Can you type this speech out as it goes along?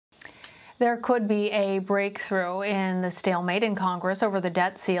There could be a breakthrough in the stalemate in Congress over the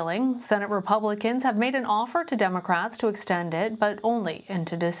debt ceiling. Senate Republicans have made an offer to Democrats to extend it, but only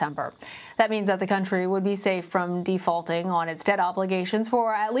into December. That means that the country would be safe from defaulting on its debt obligations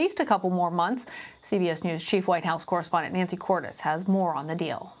for at least a couple more months. CBS News Chief White House correspondent Nancy Cordes has more on the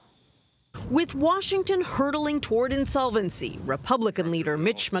deal. With Washington hurtling toward insolvency, Republican leader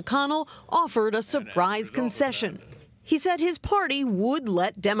Mitch McConnell offered a surprise concession. He said his party would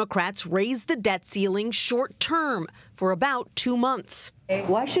let Democrats raise the debt ceiling short term for about 2 months.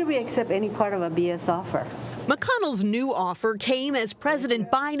 Why should we accept any part of a BS offer? McConnell's new offer came as President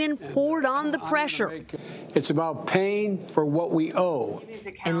Biden poured on the pressure. It's about paying for what we owe.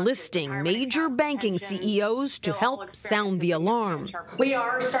 Enlisting major banking CEOs to help sound the alarm. We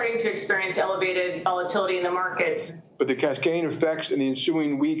are starting to experience elevated volatility in the markets. But the cascading effects in the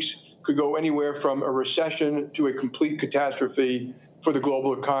ensuing weeks could go anywhere from a recession to a complete catastrophe for the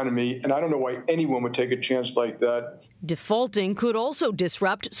global economy. And I don't know why anyone would take a chance like that. Defaulting could also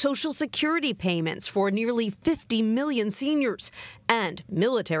disrupt Social Security payments for nearly 50 million seniors and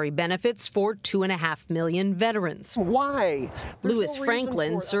military benefits for 2.5 million veterans. Why? Louis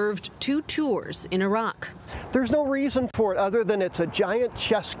Franklin served 2 tours in Iraq. There's no reason for it other than it's a giant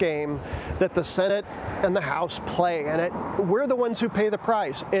chess game that the Senate and the House play, and we're the ones who pay the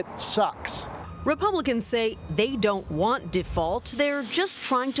price. It sucks. Republicans say they don't want default. They're just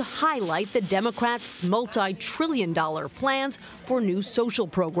trying to highlight the Democrats' multi-trillion-dollar plans for new social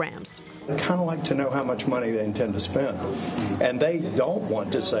programs. I'd kind of like to know how much money they intend to spend. And they don't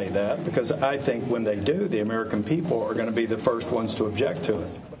want to say that because I think when they do, the American people are going to be the first ones to object to it.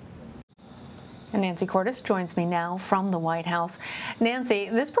 And Nancy Cordes joins me now from the White House. Nancy,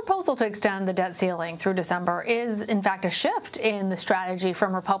 this proposal to extend the debt ceiling through December is, in fact, a shift in the strategy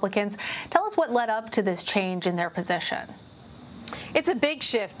from Republicans. Tell us what led up to this change in their position. It's a big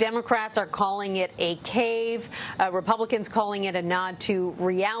shift. Democrats are calling it a cave. Republicans calling it a nod to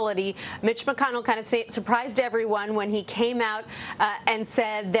reality. Mitch McConnell kind of surprised everyone when he came out and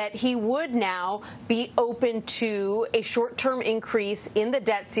said that he would now be open to a short-term increase in the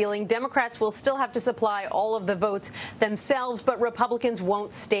debt ceiling. Democrats will still have to supply all of the votes themselves, but Republicans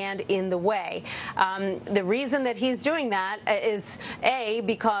won't stand in the way. The reason that he's doing that is, A,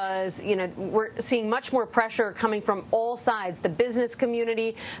 because, we're seeing much more pressure coming from all sides, the business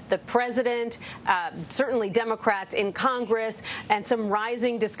community, the president, certainly Democrats in Congress, and some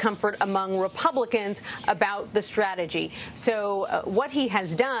rising discomfort among Republicans about the strategy. So what he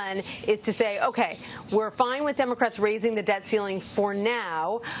has done is to say, okay, we're fine with Democrats raising the debt ceiling for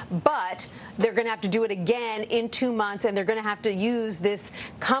now, but they're going to have to do it again in 2 months, and they're going to have to use this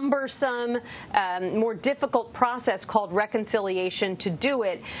cumbersome, more difficult process called reconciliation to do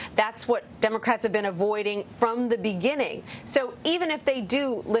it. That's what Democrats have been avoiding from the beginning. So even if they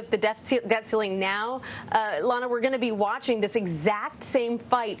do lift the debt ceiling now, Lana, we're going to be watching this exact same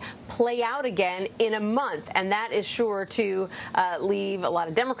fight play out again in a month, and that is sure to leave a lot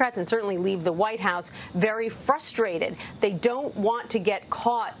of Democrats and certainly leave the White House very frustrated. They don't want to get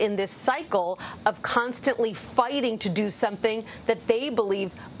caught in this cycle of constantly fighting to do something that they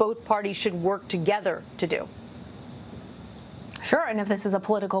believe both parties should work together to do. Sure, and if this is a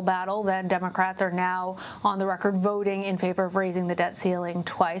political battle, then Democrats are now on the record voting in favor of raising the debt ceiling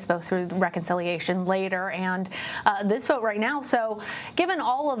twice, both through reconciliation later and this vote right now. So given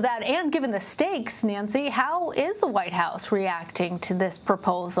all of that and given the stakes, Nancy, how is the White House reacting to this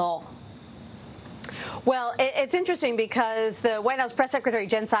proposal? Well, it's interesting because the White House press secretary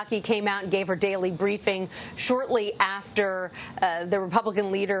Jen Psaki came out and gave her daily briefing shortly after the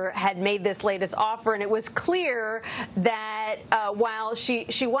Republican leader had made this latest offer, and it was clear that while she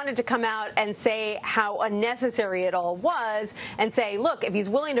wanted to come out and say how unnecessary it all was and say, look, if he's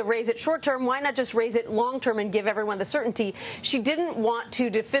willing to raise it short term, why not just raise it long term and give everyone the certainty? She didn't want to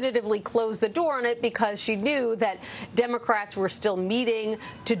definitively close the door on it because she knew that Democrats were still meeting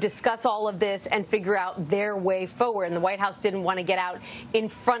to discuss all of this and figure out their way forward, and the White House didn't want to get out in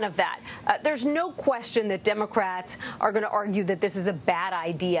front of that. There's no question that Democrats are going to argue that this is a bad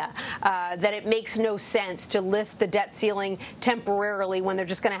idea, that it makes no sense to lift the debt ceiling temporarily when they're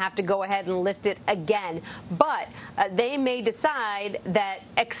just going to have to go ahead and lift it again. But they may decide that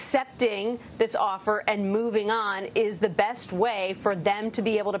accepting this offer and moving on is the best way for them to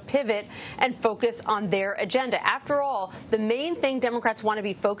be able to pivot and focus on their agenda. After all, the main thing Democrats want to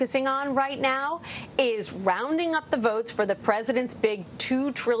be focusing on right now is rounding up the votes for the president's big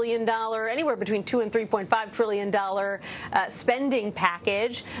 $2 trillion, anywhere between $2 and $3.5 trillion spending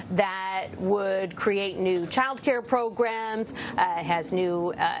package that would create new child care programs, has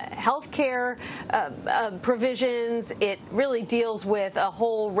new health care provisions. It really deals with a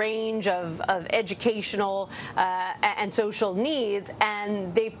whole range of educational and social needs,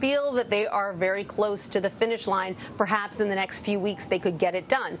 and they feel that they are very close to the finish line. Perhaps in the next few weeks they could get it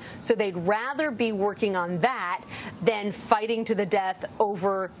done. So they'd rather be working on that than fighting to the death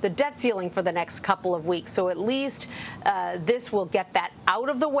over the debt ceiling for the next couple of weeks. So at least this will get that out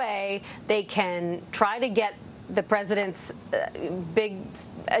of the way. They can try to get the president's big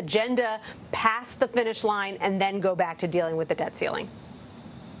agenda past the finish line and then go back to dealing with the debt ceiling.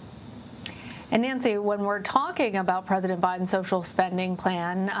 And Nancy, when we're talking about President Biden's social spending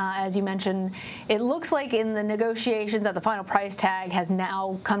plan, as you mentioned, it looks like in the negotiations that the final price tag has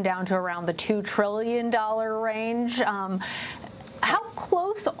now come down to around the $2 trillion range. How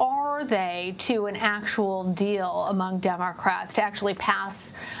close are they to an actual deal among Democrats to actually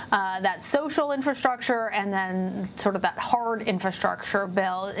pass that social infrastructure and then sort of that hard infrastructure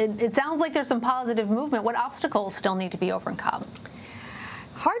bill? It sounds like there's some positive movement. What obstacles still need to be overcome?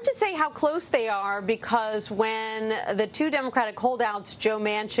 Hard to say how close they are, because when the two Democratic holdouts, Joe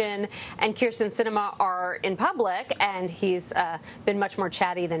Manchin and Kyrsten Sinema, are in public, and he's been much more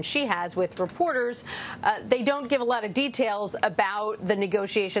chatty than she has with reporters, they don't give a lot of details about the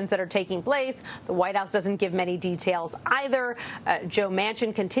negotiations that are taking place. The White House doesn't give many details either. Joe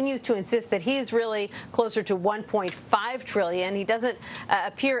Manchin continues to insist that he's really closer to $1.5 trillion. He doesn't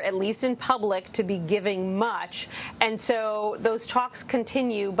appear, at least in public, to be giving much. And so those talks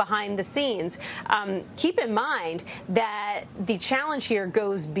continue behind the scenes. Keep in mind that the challenge here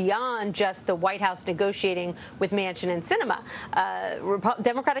goes beyond just the White House negotiating with Manchin and Sinema.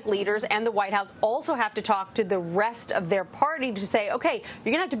 Democratic leaders and the White House also have to talk to the rest of their party to say, okay,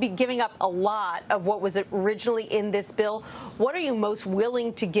 you're going to have to be giving up a lot of what was originally in this bill. What are you most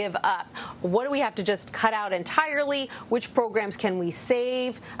willing to give up? What do we have to just cut out entirely? Which programs can we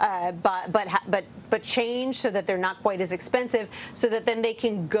save but change so that they're not quite as expensive, so that then they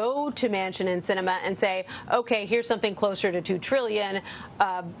can go to Manchin and Sinema and say, okay, here's something closer to $2 trillion,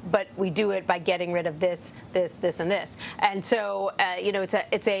 but we do it by getting rid of this, and this. And so,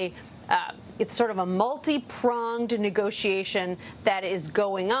 it's sort of a multi-pronged negotiation that is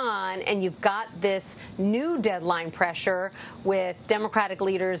going on, and you've got this new deadline pressure with Democratic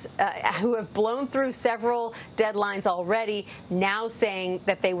leaders who have blown through several deadlines already, now saying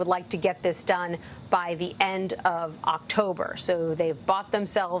that they would like to get this done by the end of October. So they've bought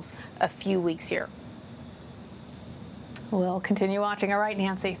themselves a few weeks here. We'll continue watching. All right,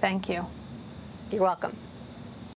 Nancy, thank you. You're welcome.